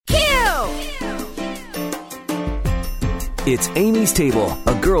It's Amy's Table,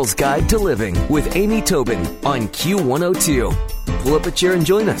 a girl's guide to living with Amy Tobin on Q102. Pull up a chair and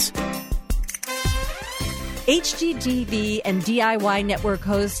join us. HGTV and DIY Network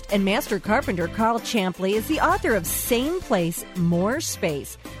host and master carpenter Karl Champley is the author of Same Place, More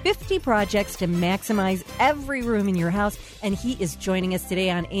Space, 50 projects to maximize every room in your house, and he is joining us today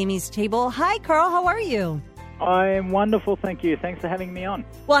on Amy's Table. Hi, Karl. How are you? I'm wonderful, thank you. Thanks for having me on.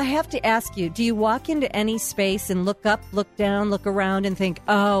 Well, I have to ask you, do you walk into any space and look up, look down, look around and think,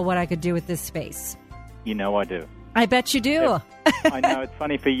 oh, what I could do with this space? You know I do. I bet you do. I know, it's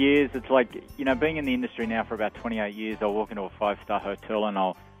funny. For years, it's like, being in the industry now for about 28 years, I'll walk into a five-star hotel and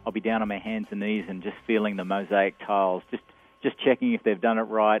I'll be down on my hands and knees and just feeling the mosaic tiles, just checking if they've done it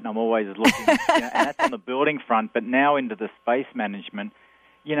right, and I'm always looking, and that's on the building front, but now into the space management,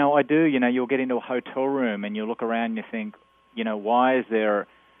 I do. You'll get into a hotel room and you'll look around and you think, why is there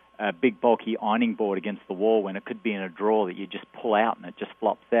a big bulky ironing board against the wall when it could be in a drawer that you just pull out and it just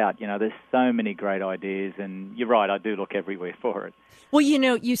flops out? There's so many great ideas, and you're right, I do look everywhere for it. Well,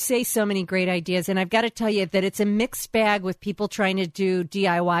 you say so many great ideas, and I've got to tell you that it's a mixed bag with people trying to do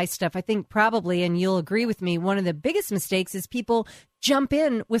DIY stuff. I think probably, and you'll agree with me, one of the biggest mistakes is people jump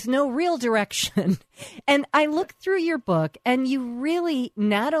in with no real direction. And I look through your book, and you really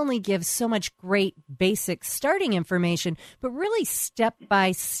not only give so much great basic starting information, but really step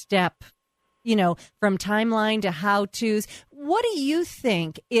by step, from timeline to how-tos. What do you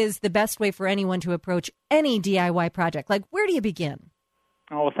think is the best way for anyone to approach any DIY project? Like, where do you begin?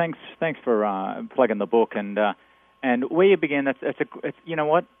 Oh, well, thanks for plugging the book, and where you begin. It's you know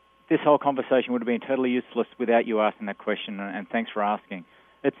what, this whole conversation would have been totally useless without you asking that question, and thanks for asking.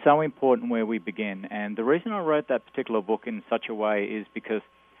 It's so important where we begin, and the reason I wrote that particular book in such a way is because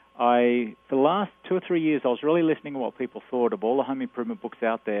for the last 2 or 3 years, I was really listening to what people thought of all the home improvement books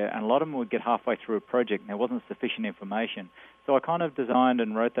out there, and a lot of them would get halfway through a project and there wasn't sufficient information. So I kind of designed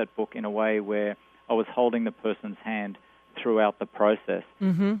and wrote that book in a way where I was holding the person's hand throughout the process.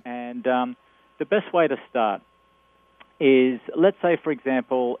 Mm-hmm. And the best way to start is, let's say, for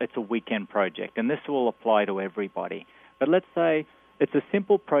example, it's a weekend project, and this will apply to everybody. But let's say it's a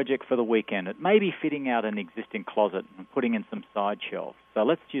simple project for the weekend. It may be fitting out an existing closet and putting in some side shelves. So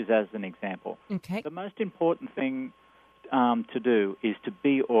let's use that as an example. Okay. The most important thing to do is to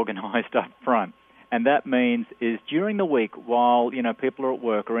be organized up front. And that means is during the week, while people are at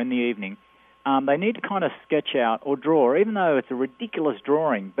work or in the evening, they need to kind of sketch out or draw, even though it's a ridiculous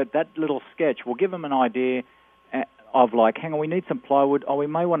drawing, but that little sketch will give them an idea of like, hang on, we need some plywood. Oh, we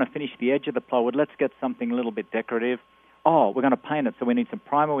may want to finish the edge of the plywood. Let's get something a little bit decorative. Oh, we're going to paint it, so we need some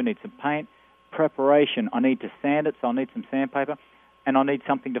primer, we need some paint. Preparation, I need to sand it, so I'll need some sandpaper, and I'll need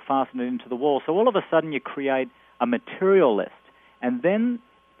something to fasten it into the wall. So all of a sudden you create a material list, and then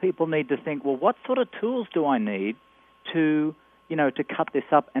people need to think, well, what sort of tools do I need to cut this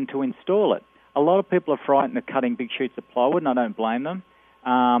up and to install it? A lot of people are frightened of cutting big sheets of plywood, and I don't blame them,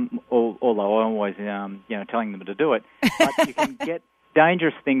 although I'm always, telling them to do it. But you can get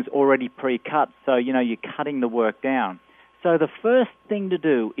dangerous things already pre-cut, so, you're cutting the work down. So the first thing to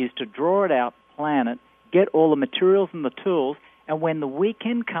do is to draw it out, plan it, get all the materials and the tools, and when the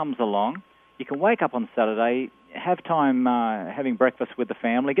weekend comes along, you can wake up on Saturday, have time having breakfast with the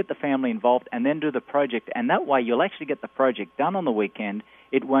family, get the family involved, and then do the project. And that way you'll actually get the project done on the weekend.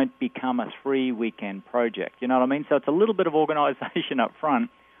 It won't become a 3-weekend project. You know what I mean? So it's a little bit of organization up front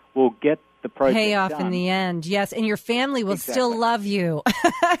will get the project payoff done. In the end, yes, and your family will still love you.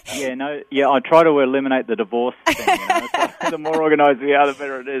 I try to eliminate the divorce thing. So the more organized we are, the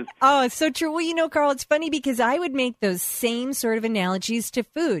better it is. Oh, it's so true. Well, Karl, it's funny because I would make those same sort of analogies to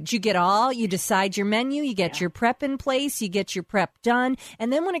food. You decide your menu, you get your prep in place, you get your prep done,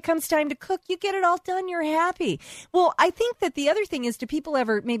 and then when it comes time to cook, you get it all done, you're happy. Well, I think that the other thing is, do people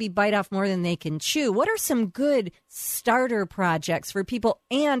ever maybe bite off more than they can chew? What are some good starter projects for people?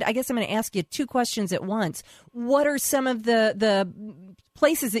 And I guess I'm going to ask you 2 questions at once. What are some of the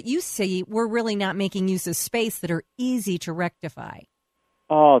places that you see we're really not making use of space that are easy to rectify?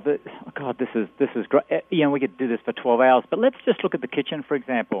 God, this is great. We could do this for 12 hours, but let's just look at the kitchen, for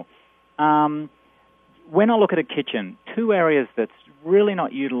example. When I look at a kitchen, 2 areas that's really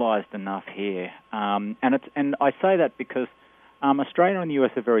not utilized enough here, and I say that because Australia and the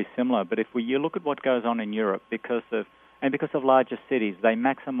US are very similar, but if you look at what goes on in Europe, because of larger cities, they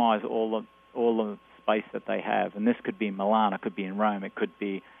maximize all the space that they have. And this could be in Milan, it could be in Rome, it could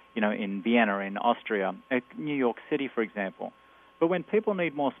be, in Vienna, in Austria, New York City, for example. But when people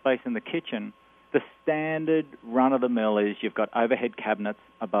need more space in the kitchen, the standard run-of-the-mill is you've got overhead cabinets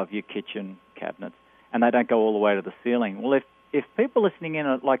above your kitchen cabinets, and they don't go all the way to the ceiling. Well, if people listening in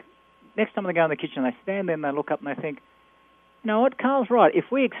are like, next time they go in the kitchen, they stand there and they look up and they think, You know what, Carl's right. If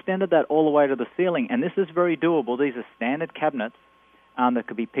we extended that all the way to the ceiling, and this is very doable, these are standard cabinets that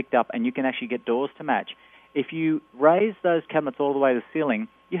could be picked up, and you can actually get doors to match. If you raise those cabinets all the way to the ceiling,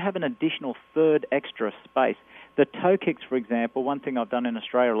 you have an additional third extra space. The toe kicks, for example, one thing I've done in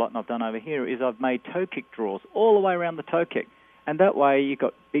Australia a lot and I've done over here is I've made toe kick drawers all the way around the toe kick. And that way you've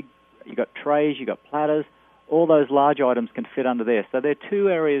got trays, you've got platters, all those large items can fit under there. So there are two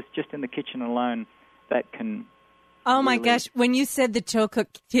areas just in the kitchen alone that can... Oh, my gosh. When you said the toe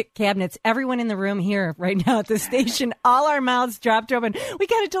kick cabinets, everyone in the room here right now at the station, all our mouths dropped open. We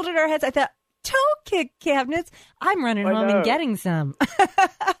kind of tilted our heads. I thought, toe kick cabinets? I'm running home and getting some.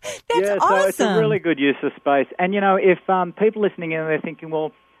 That's awesome. So it's a really good use of space. And, you know, if people listening in, they're thinking,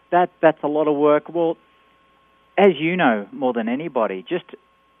 well, that's a lot of work. Well, as you know more than anybody,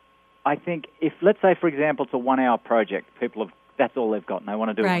 I think if, let's say, for example, it's a 1-hour project, that's all they've got, and they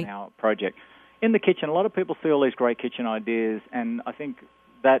want to do a 1-hour project. In the kitchen, a lot of people see all these great kitchen ideas, and I think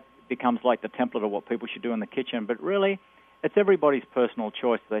that becomes like the template of what people should do in the kitchen. But really, it's everybody's personal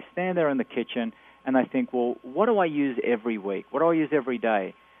choice. They stand there in the kitchen, and they think, well, what do I use every week? What do I use every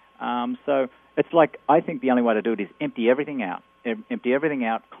day? So it's like, I think the only way to do it is empty everything out,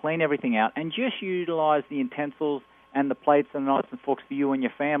 clean everything out, and just utilize the utensils and the plates and knives and forks for you and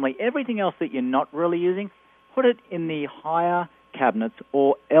your family. Everything else that you're not really using, put it in the higher cabinets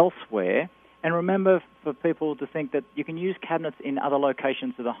or elsewhere. And remember for people to think that you can use cabinets in other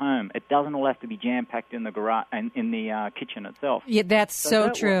locations of the home. It doesn't all have to be jam-packed in the garage and in the kitchen itself. Yeah, that's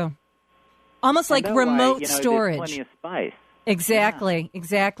so true. Almost like remote storage. There's plenty of space.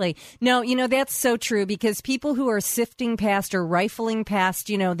 Exactly. No, that's so true, because people who are sifting past or rifling past,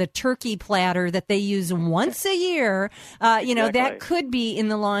 the turkey platter that they use once a year, that could be in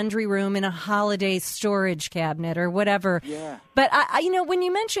the laundry room in a holiday storage cabinet or whatever. Yeah. But, when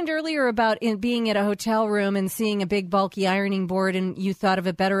you mentioned earlier about being at a hotel room and seeing a big bulky ironing board and you thought of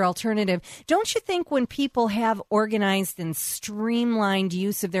a better alternative, don't you think when people have organized and streamlined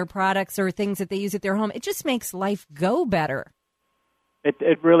use of their products or things that they use at their home, it just makes life go better?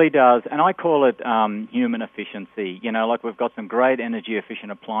 It really does, and I call it human efficiency. Like we've got some great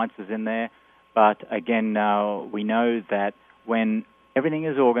energy-efficient appliances in there, but again, we know that when everything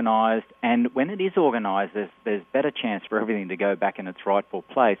is organized, and when it is organized, there's better chance for everything to go back in its rightful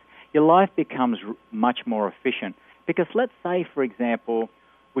place. Your life becomes much more efficient, because let's say, for example,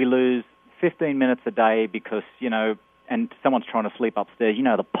 we lose 15 minutes a day because, and someone's trying to sleep upstairs,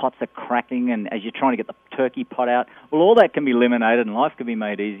 the pots are cracking, and as you're trying to get the turkey pot out, well, all that can be eliminated and life can be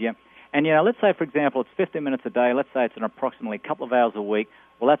made easier. And, let's say, for example, it's 15 minutes a day. Let's say it's an approximately couple of hours a week.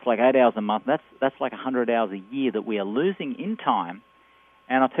 Well, that's like 8 hours a month. That's like 100 hours a year that we are losing in time.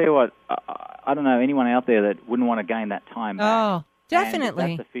 And I'll tell you what, I don't know anyone out there that wouldn't want to gain that time back. Oh,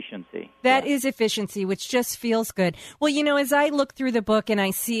 definitely. And that's efficiency. That is efficiency, which just feels good. Well, as I look through the book and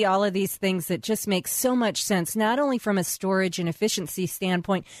I see all of these things that just make so much sense, not only from a storage and efficiency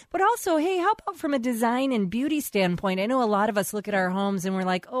standpoint, but also, hey, how about from a design and beauty standpoint? I know a lot of us look at our homes and we're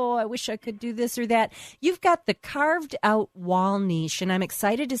like, oh, I wish I could do this or that. You've got the carved out wall niche, and I'm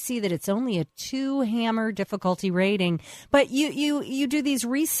excited to see that it's only a 2-hammer difficulty rating. But you do these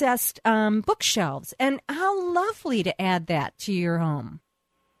recessed bookshelves, and how lovely to add that to your home.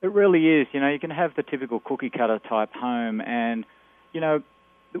 It really is. You can have the typical cookie-cutter type home, and,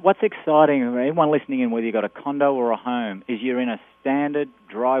 what's exciting, anyone listening in, whether you've got a condo or a home, is you're in a standard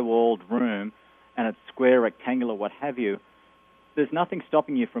dry-walled room, and it's square, rectangular, what have you. There's nothing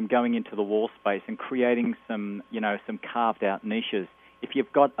stopping you from going into the wall space and creating some carved-out niches. If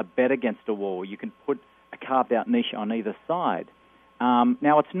you've got a bed against a wall, you can put a carved-out niche on either side.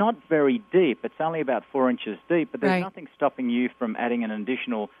 Now, it's not very deep. It's only about 4 inches deep, but there's nothing stopping you from adding an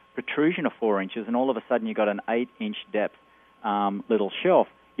additional protrusion of 4 inches, and all of a sudden you've got an 8-inch depth little shelf.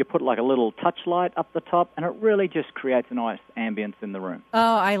 You put like a little touch light up the top, and it really just creates a nice ambience in the room.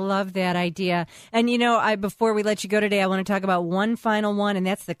 Oh, I love that idea. And, before we let you go today, I want to talk about one final one, and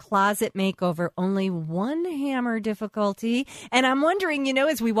that's the closet makeover. Only 1-hammer difficulty. And I'm wondering,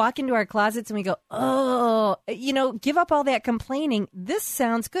 as we walk into our closets and we go, oh, give up all that complaining. This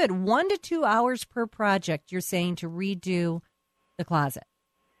sounds good. 1 to 2 hours per project, you're saying, to redo the closet.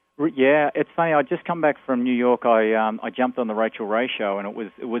 Yeah, it's funny. I just come back from New York. I jumped on the Rachel Ray show, and it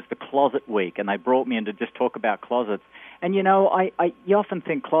was the closet week, and they brought me in to just talk about closets. And you often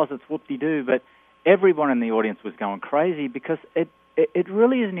think closets whoop-de-doo, but everyone in the audience was going crazy because it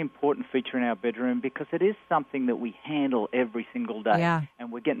really is an important feature in our bedroom, because it is something that we handle every single day,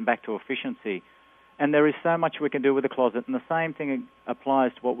 and we're getting back to efficiency. And there is so much we can do with the closet, and the same thing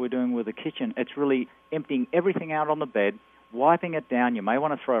applies to what we're doing with the kitchen. It's really emptying everything out on the bed, wiping it down. You may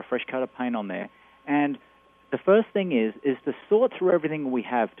want to throw a fresh coat of paint on there. And the first thing is to sort through everything we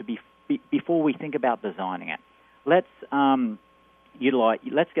have to before we think about designing it. Let's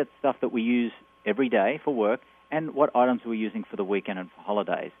get stuff that we use every day for work and what items we're using for the weekend and for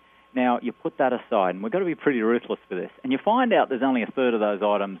holidays. Now, you put that aside, and we've got to be pretty ruthless for this, and you find out there's only a third of those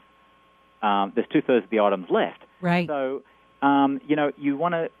items, there's two-thirds of the items left. Right. So, you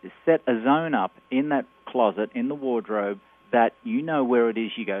want to set a zone up in that closet, in the wardrobe, that you know where it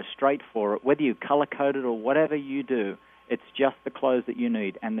is, you go straight for it. Whether you color-code it or whatever you do, it's just the clothes that you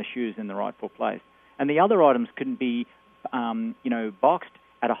need and the shoes in the rightful place. And the other items can be, boxed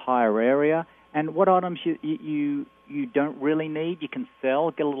at a higher area. And what items you don't really need, you can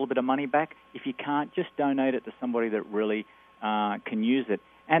sell, get a little bit of money back. If you can't, just donate it to somebody that really can use it.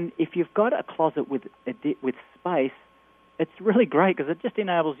 And if you've got a closet with space, it's really great because it just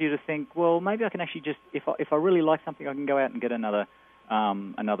enables you to think, well, maybe I can actually just, if I really like something, I can go out and get another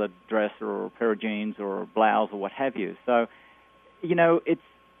dress or a pair of jeans or a blouse or what have you. So, it's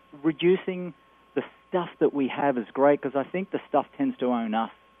reducing the stuff that we have is great because I think the stuff tends to own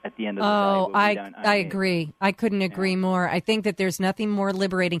us at the end of the day. I agree. I couldn't agree more. I think that there's nothing more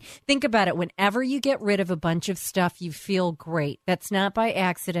liberating. Think about it. Whenever you get rid of a bunch of stuff, you feel great. That's not by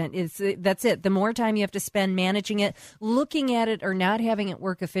accident. That's it. The more time you have to spend managing it, looking at it, or not having it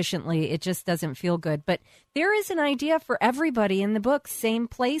work efficiently, it just doesn't feel good. But there is an idea for everybody in the book. Same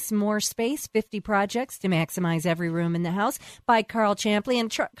place, more space, 50 projects to maximize every room in the house by Karl Champley.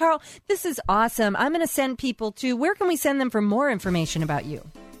 And Karl, this is awesome. I'm going to send people to, where can we send them for more information about you?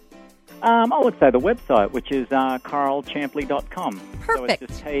 I would say the website, which is carlchampley.com. Perfect. So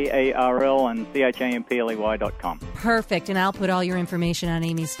it's just Karl and CHAMPLEY.com. Perfect. And I'll put all your information on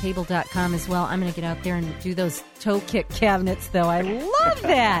amystable.com as well. I'm going to get out there and do those toe kick cabinets, though. I love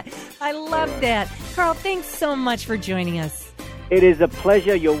that. I love that. Karl, thanks so much for joining us. It is a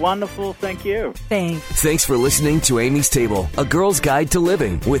pleasure. You're wonderful. Thank you. Thanks. Thanks for listening to Amy's Table, A Girl's Guide to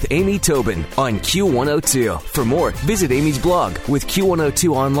Living with Amy Tobin on Q102. For more, visit Amy's blog with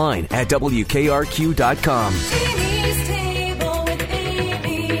Q102 online at WKRQ.com.